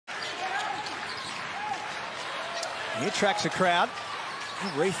He attracts a crowd.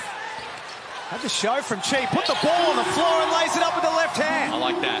 REATH had the show from Chi. Put the ball on the floor and lays it up with the left hand. I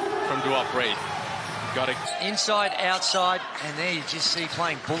like that from DUOP REATH. Got it. Inside, outside, and there you just see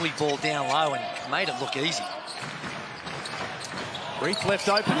playing bully ball down low and made it look easy. REATH left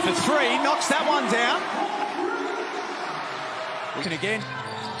open for three, knocks that one down. Looking again,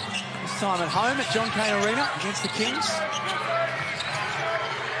 this time at home at John Cain Arena against the Kings.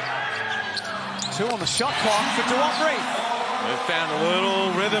 2 on the shot clock for DUOP REATH. We've found a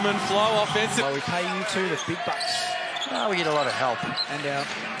little rhythm and flow offensive. Well, we pay you two the big bucks. Oh, we get a lot of help. And our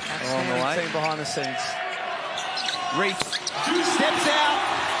outstanding team behind the scenes. REATH steps out,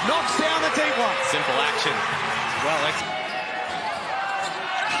 knocks down the deep one. Simple action. Well,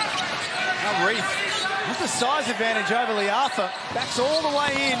 Now REATH has the size advantage over Illawarra. Backs all the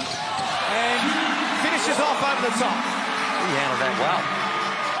way in and finishes off over the top. He handled that well.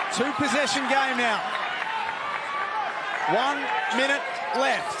 2-possession game now. 1 minute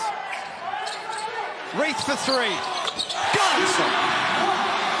left. REATH for 3. Got him!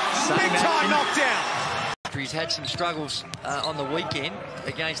 Big time knockdown. He's had some struggles on the weekend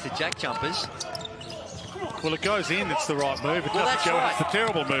against the Jack Jumpers. Well, it goes in, it's the right move. It Well, doesn't go in, right. it's the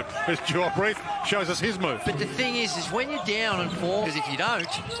terrible move. As DUOP REATH shows us his move. But the thing is when you're down and form, because if you don't,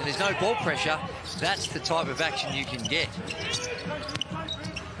 and there's no ball pressure, that's the type of action you can get.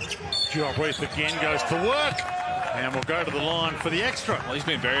 DUOP REATH again goes to work. And we'll go to the line for the extra. well, he's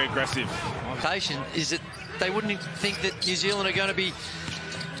been very aggressive. Occasion is that they wouldn't think that New Zealand are going to be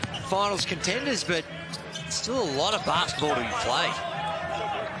finals contenders, but still a lot of basketball to be played.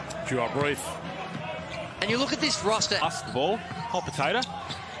 DUOP REATH. And you look at this roster. Us the ball, hot potato.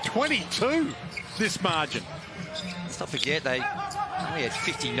 22, this margin. Let's not forget they only had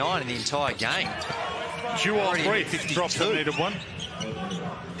 59 in the entire game. DUOP REATH drops the needed one.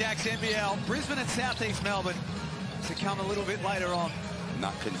 Dax NBL, Brisbane and Southeast Melbourne to come a little bit later on.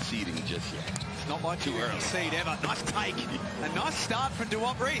 Not conceding just yet. It's not like too early. Concede ever. Nice take. A nice start from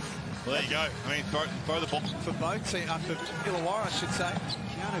DUOP REATH. Well, there you go. I mean, throw the ball. For both teams, for Illawarra, I should say.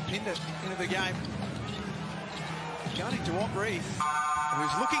 Keanu pinned it into the game. Gunning DUOP REATH,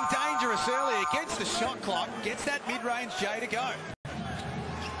 who's looking dangerous early against the shot clock, gets that mid-range J to go.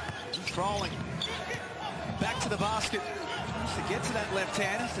 Trolling. Back to the basket. Has to get to that left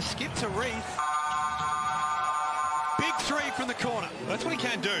hand, has to skip to REATH. Big 3 from the corner. That's what he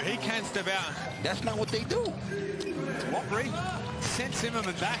can do. He can step out. That's not what they do. DUOP REATH sent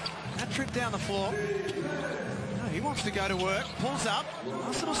Zimmerman back. That trip down the floor. No, he wants to go to work. Pulls up.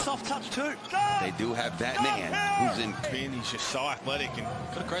 Nice little soft touch too. They do have that man who's in Pin, he's just so athletic and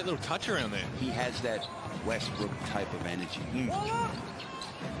got a great little touch around there. He has that Westbrook type of energy.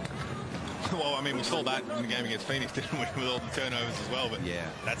 Well, I mean, we saw that in the game against Phoenix, didn't we, with all the turnovers as well, but Yeah.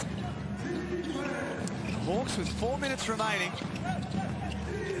 that's... Hawks with 4 minutes remaining.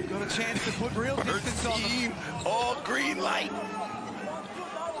 Got a chance to put real distance on them. All green light. 4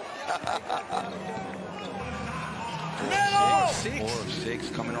 of 6. 4 of 6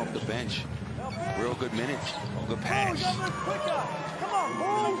 coming off the bench. Real good minutes. Good pass. It's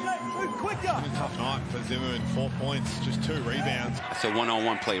been a tough night for Zimmerman. 4 points, just 2 rebounds. That's a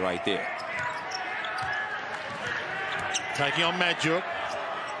one-on-one play right there. Taking on Madjuk.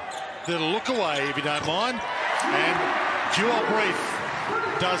 Little look away, if you don't mind. And DUOP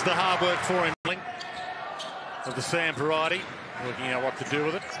REATH does the hard work for him. Of the Sam variety. Looking at what to do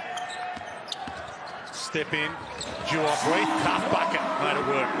with it. Step in. DUOP REATH. Tough bucket. Made it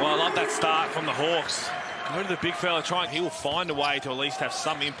work. Well, I love that start from the Hawks. Go to the big fella, he will find a way to at least have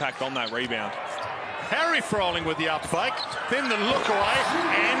some impact on that rebound. Harry Froling with the up fake. Then the look away.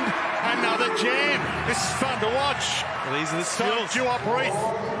 And another jam. This is fun to watch. Well, these are the So skills. DUOP REATH.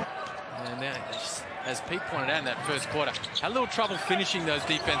 And now, as Pete pointed out in that first quarter, had a little trouble finishing those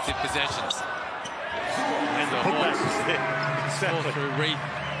defensive possessions. And the Hawks exactly. ball through REATH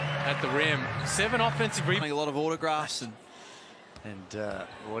at the rim. 7 offensive rebounds. A lot of autographs and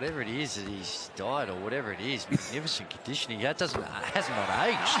Whatever it is that he's died or whatever it is, magnificent conditioning. That hasn't not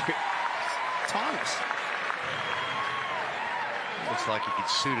aged. timeless. Looks like he could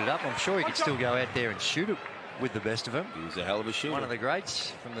suit it up. I'm sure he could still go out there and shoot it with the best of them. He's a hell of a shooter. One of the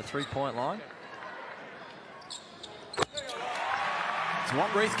greats from the 3-point line.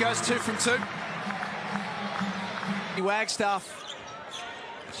 DUOP REATH goes 2 from 2. Wagstaff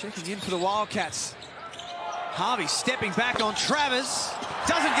checking in for the Wildcats. Harvey stepping back on Travers.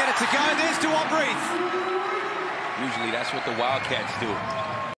 Doesn't get it to go. There's DUOP REATH. Usually that's what the Wildcats do.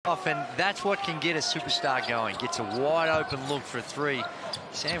 And that's what can get a superstar going. Gets a wide open look for a 3.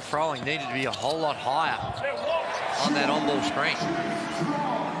 Sam Froling needed to be a whole lot higher on that on-ball screen.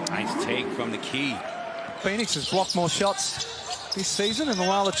 Nice take from the key. Phoenix has blocked more shots this season in the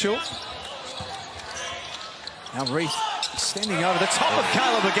Walla Chul. Now Reath extending over the top of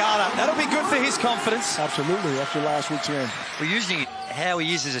Caleb Agata. That'll be good for his confidence. Absolutely, after last weekend. We're using how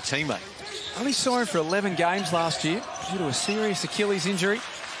he is as a teammate. Only saw him for 11 games last year due to a serious Achilles injury.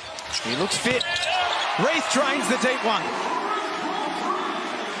 He looks fit. Reath drains the deep one.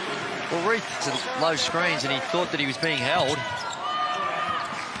 Well, Reath to low screens, and he thought that he was being held.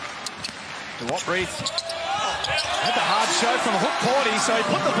 DUOP Reath had the hard show from Hook Porty, so he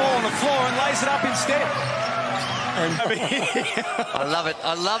put the ball on the floor and lays it up instead. I love it.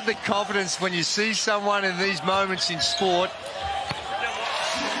 I love the confidence when you see someone in these moments in sport.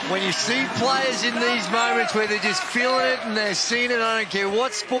 When you see players in these moments where they're just feeling it and they're seeing it, I don't care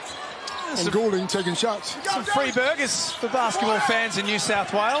what sport. And Goulding taking shots. Some free burgers for basketball fans in New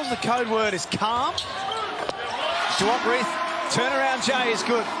South Wales. The code word is calm. DUOP Reath, turnaround J is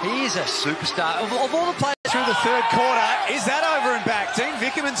good. He is a superstar. Of all the players through the third quarter, is that over and back? Dean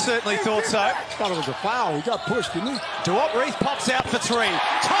Vickerman certainly thought so. Thought it was a foul. He got pushed, didn't he? DUOP Reath pops out for three.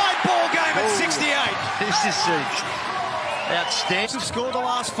 Tied ball game at 68. This is outstanding. Have scored the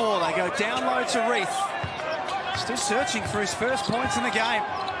last four. They go down low to Reath. Still searching for his first points in the game.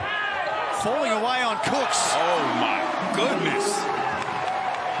 Falling away on Cooks. Oh, my goodness.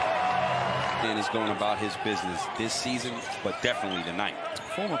 And is going about his business this season, but definitely tonight.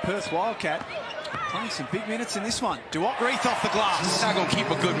 Former Perth Wildcat playing some big minutes in this one. DUOP Reath off the glass. He's not going to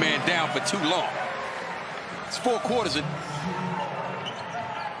keep a good man down for too long. It's 4 quarters.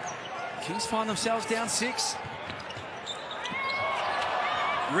 Kings find themselves down 6.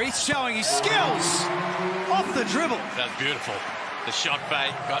 Reath showing his skills off the dribble. That's beautiful. The shot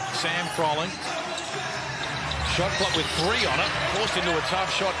fake got Sam Frolling. Shot clock with 3 on it. Forced into a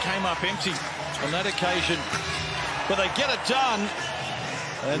tough shot. Came up empty on that occasion. But they get it done.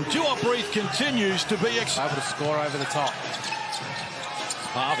 And DUOP Reath continues to be able to score over the top.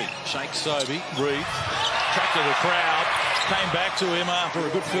 Harvey shakes Sobey. Reath tracked to the crowd. Came back to him after a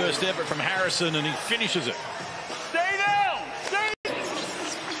good first effort from Harrison, and he finishes it. Stay down!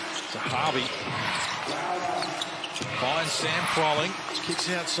 So Harvey finds Sam Frolling. Kicks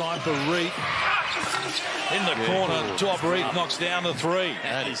outside for Reath. In the corner, DUOP Reath knocks down the 3.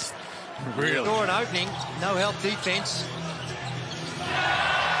 That is really... Score an opening, no help defense.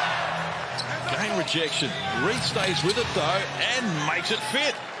 Game rejection. Reath stays with it though and makes it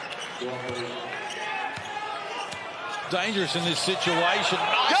fit. Dangerous in this situation.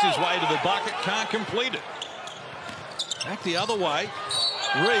 Knocks his way to the bucket, can't complete it. Back the other way.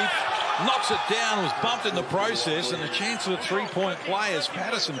 Reath knocks it down, was bumped in the process, and a chance of a 3-point play as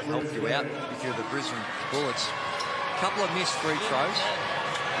Patterson helped you out if you're the Brisbane Bullets. A couple of missed free throws,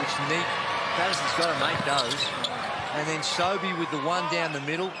 which Patterson's got to make those. And then Sobey with the one down the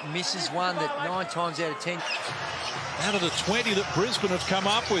middle misses one that 9 times out of 10. Out of the 20 that Brisbane have come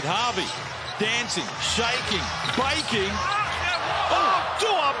up with, Harvey dancing, shaking, baking. Oh,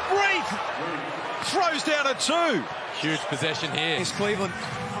 DUOP Reath throws down a 2. Huge possession here. Here's Cleveland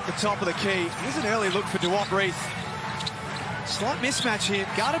at the top of the key. Here's an early look for DUOP Reath. Slight mismatch here,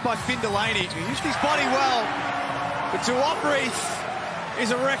 guarded by Finn Delaney, who used his body well. But DUOP Reath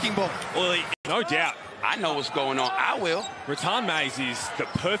is a wrecking ball. Well, no doubt. I know what's going on. I will. Rattan Mays is the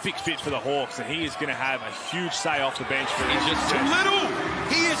perfect fit for the Hawks, and he is going to have a huge say off the bench. He's just too little.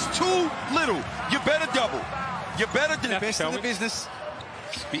 He is too little. You better double. You better do. Best in the business.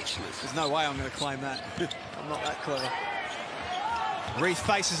 Speechless. There's no way I'm going to claim that. I'm not that clever. Reath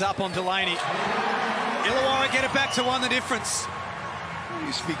faces up on Delaney. Illawarra get it back to 1 the difference.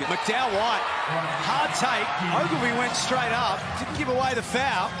 McDowell White, hard take. Ogilvy went straight up, didn't give away the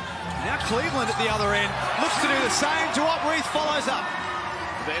foul. Now Cleveland at the other end looks to do the same. DUOP Reath follows up.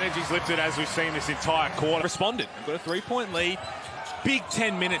 The energy's lifted as we've seen this entire quarter. Responded. Got a 3-point lead. Big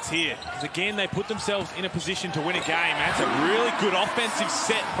 10 minutes here. Because again, they put themselves in a position to win a game. That's a really good offensive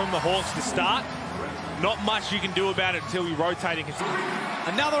set from the Hawks to start. Not much you can do about it until you rotate and continue.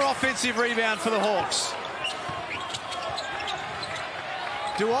 Another offensive rebound for the Hawks.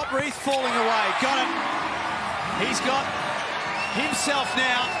 DUOP Reath falling away. Got it. He's got himself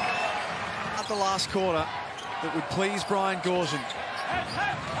now at the last quarter that would please Brian Gorzin.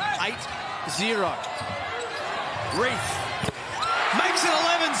 8-0. Reath makes it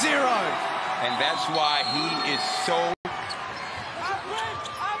 11-0. And that's why he is so...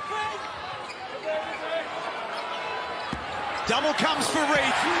 Double comes for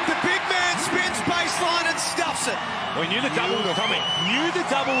Reath. The big man spins baseline and stuffs it. We knew the double was coming. Knew the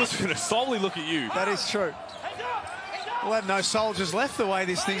double was going to solely look at you. That is true. We'll have no soldiers left the way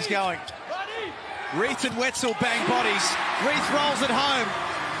this thing's going. Reath and Wetzel bang bodies. Reath rolls it home.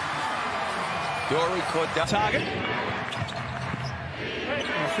 Dory caught that target.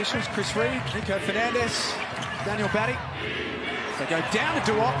 Officials, Chris Reed, Nico Fernandez, Daniel Batty. They go down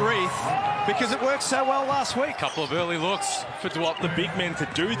to DUOP REATH because it worked so well last week. Couple of early looks for DUOP, the big man, to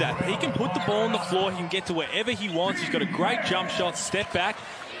do that. He can put the ball on the floor. He can get to wherever he wants. He's got a great jump shot, step back.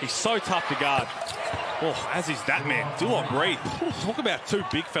 He's so tough to guard. Oh, as is that man, DUOP REATH. Talk about two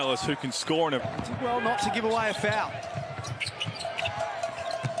big fellas who can score in a... Did well not to give away a foul.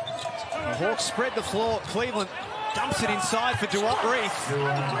 The Hawks spread the floor. Cleveland dumps it inside for DUOP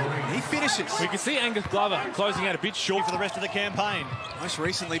REATH. He finishes. We can see Angus Glover closing out a bit short for the rest of the campaign. Most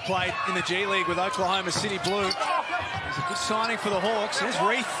recently played in the G League with Oklahoma City Blue. It's a good signing for the Hawks. There's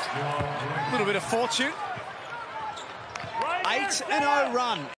REATH. A little bit of fortune. 8-0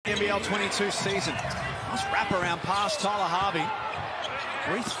 run in the NBL 22 season. Nice wraparound pass, Tyler Harvey.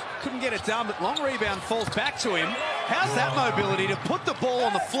 REATH couldn't get it done, but long rebound falls back to him. How's that mobility to put the ball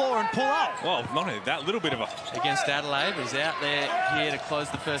on the floor and pull up? Well, not only that, little bit of a... Against Adelaide, he's out there here to close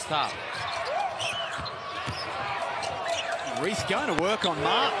the first half. REATH going to work on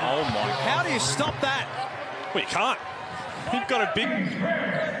Martin. Oh, my God. How do you stop that? Well, you can't. You've got a big...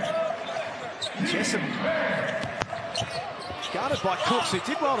 Jessup guarded by Cooks, who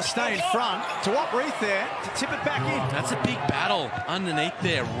did well to stay in front. DUOP REATH there to tip it back in. That's a big battle underneath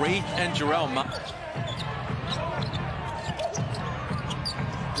there. REATH and Jarrell.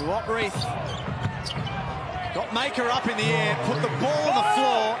 DUOP REATH got Maker up in the air, put the ball on the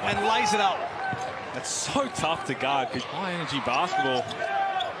floor and lays it up. That's so tough to guard because high-energy basketball,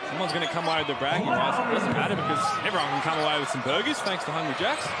 someone's going to come away with the bragging rights. It doesn't matter because everyone can come away with some burgers thanks to Hungry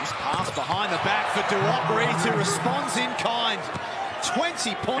Jacks. This pass behind the back for DUOP REATH, who responds in kind.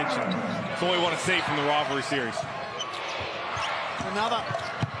 20 points. That's all we want to see from the rivalry series. Another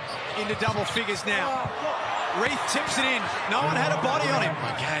into double figures now. REATH tips it in. No one had a body on him.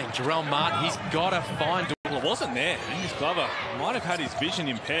 Again, Jarrell Martin, he's got to find... Well, it wasn't there. Angus Glover might have had his vision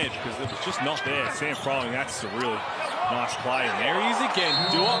impaired because it was just not there. Sam Froling, that's a really nice play. And there he is again.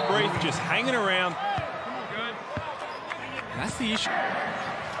 DUOP REATH just hanging around. That's the issue.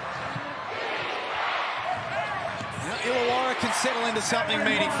 Now Illawarra can settle into something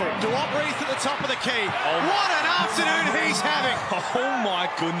meaningful. DUOP REATH at the top of the key. What an afternoon he's having. Oh my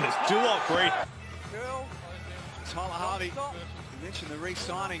goodness, DUOP REATH. Tyler Harvey, you mentioned the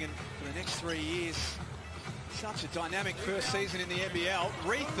re-signing, and for the next 3 years, such a dynamic first season in the NBL.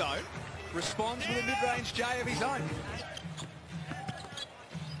 REATH, though, responds with a mid-range J of his own.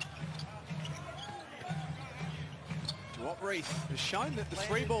 DUOP REATH has shown that the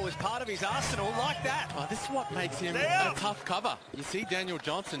three ball is part of his arsenal like that. Oh, this is what makes him a tough cover. You see Daniel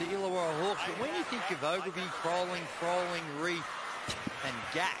Johnson. The Illawarra Hawks, but when you think of Ogilvy, Froling, REATH and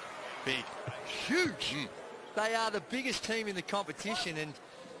Gack, Big. huge. They are the biggest team in the competition, and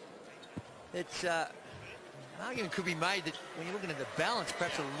it's an argument could be made that when you're looking at the balance,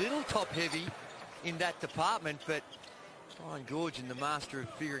 perhaps a little top-heavy in that department, but Brian Goorjian, the master of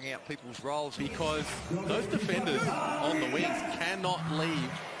figuring out people's roles. Because those defenders on the wings cannot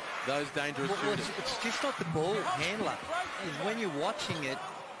leave those dangerous shooters. It's just not the ball handler. When you're watching it,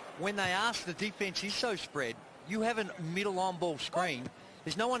 when they ask, the defense is so spread, you have a middle on-ball screen,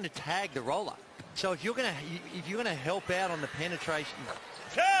 there's no one to tag the roller. So if you're gonna help out on the penetration,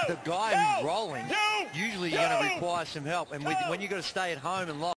 the guy who's rolling, usually you're going to require some help. And when you've got to stay at home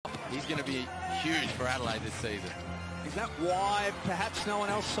and lock, he's going to be huge for Adelaide this season. Is that why perhaps no one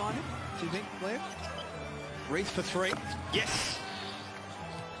else signed him, do you think, Liam? REATH for three. Yes.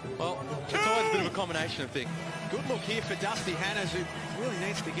 Well, it's always a bit of a combination of things. Good look here for Dusty Hannahs, who really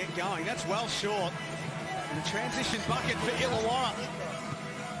needs to get going. That's well short. And a transition bucket for Illawarra.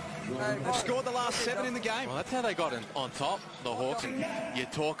 They've scored the last 7 in the game. Well, that's how they got on top, the Hawks. And you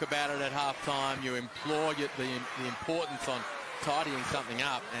talk about it at halftime. You implore the importance on tidying something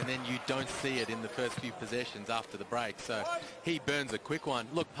up, and then you don't see it in the first few possessions after the break. So he burns a quick one.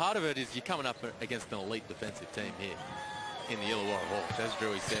 Look, part of it is you're coming up against an elite defensive team here in the Illawarra Hawks. As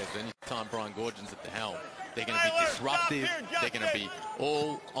Drewy says, anytime Brian Goorjian's at the helm, they're going to be disruptive. They're going to be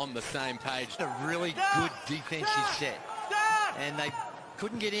all on the same page. A really good defensive set. And they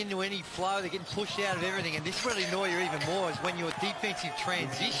couldn't get into any flow. They're getting pushed out of everything. And this really annoy you even more is when your defensive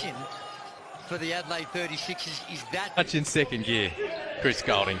transition for the Adelaide 36ers is that much in second gear. Chris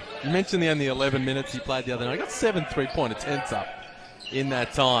Golding, you mentioned the only 11 minutes he played the other night. He got 7 3-point attempts up in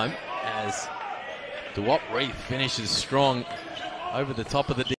that time as DUOP REATH finishes strong over the top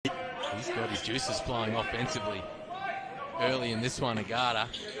of the deep. He's got his juices flowing offensively early in this one. Agata,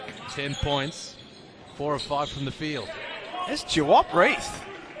 10 points, 4 of 5 from the field. There's DUOP REATH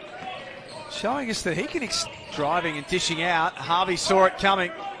showing us that he can driving and dishing out. Harvey saw it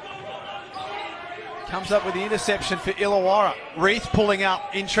coming. Comes up with the interception for Illawarra. REATH pulling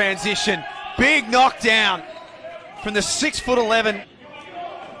up in transition. Big knockdown from the 6'11".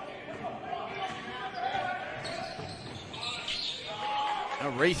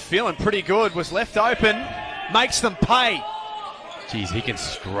 REATH feeling pretty good. Was left open. Makes them pay. Jeez, he can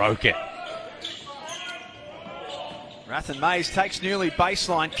stroke it. Rathan Mays takes Newley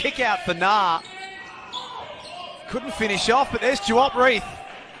baseline. Kick out for Nah. Couldn't finish off, but there's DUOP REATH.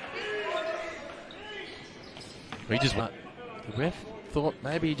 The ref thought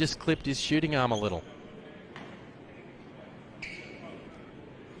maybe he just clipped his shooting arm a little.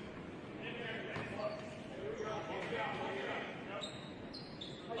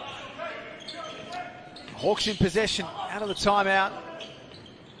 Hawks in possession out of the timeout.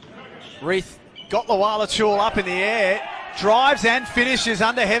 REATH got Illawarra up in the air. Drives and finishes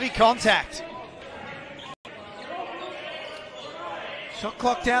under heavy contact. Shot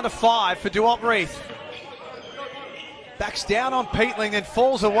clock down to 5 for DUOP REATH. Backs down on Peatling, then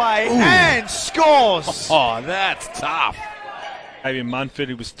falls away and scores. Oh, that's tough. Maybe Munford,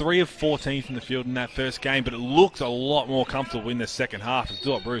 who was 3 of 14 from the field in that first game, but it looked a lot more comfortable in the second half as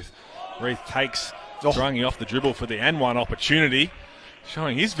DUOP REATH takes Drungy off the dribble for the N1 opportunity,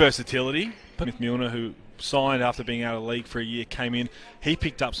 showing his versatility. Smith Milner, who signed after being out of the league for a year, came in. He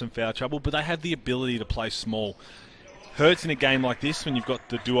picked up some foul trouble, but they have the ability to play small. Hurts in a game like this when you've got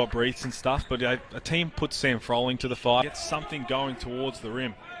the DUOP REATHs and stuff, but a team puts Sam Froling to the fire. Gets something going towards the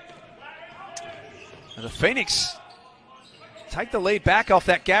rim. And the Phoenix take the lead back off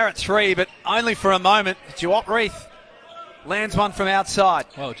that Garrett 3, but only for a moment. DUOP REATH lands one from outside.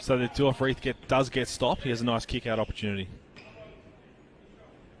 Well, so the DUOP REATH does get stopped. He has a nice kick-out opportunity.